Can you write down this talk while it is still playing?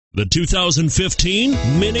The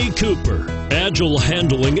 2015 MINI Cooper. Agile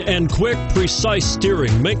handling and quick, precise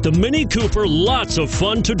steering make the MINI Cooper lots of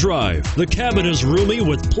fun to drive. The cabin is roomy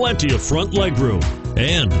with plenty of front legroom.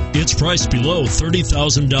 And it's priced below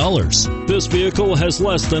 $30,000. This vehicle has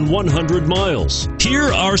less than 100 miles.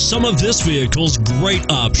 Here are some of this vehicle's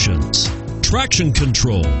great options: traction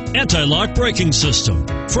control, anti-lock braking system,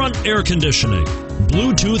 front air conditioning,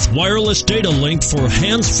 Bluetooth wireless data link for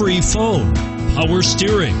hands-free phone, power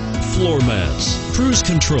steering, floor mats, cruise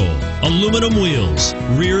control, aluminum wheels,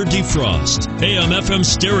 rear defrost, AM/FM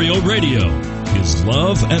stereo radio. Is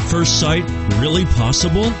love at first sight really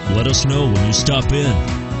possible? Let us know when you stop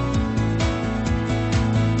in.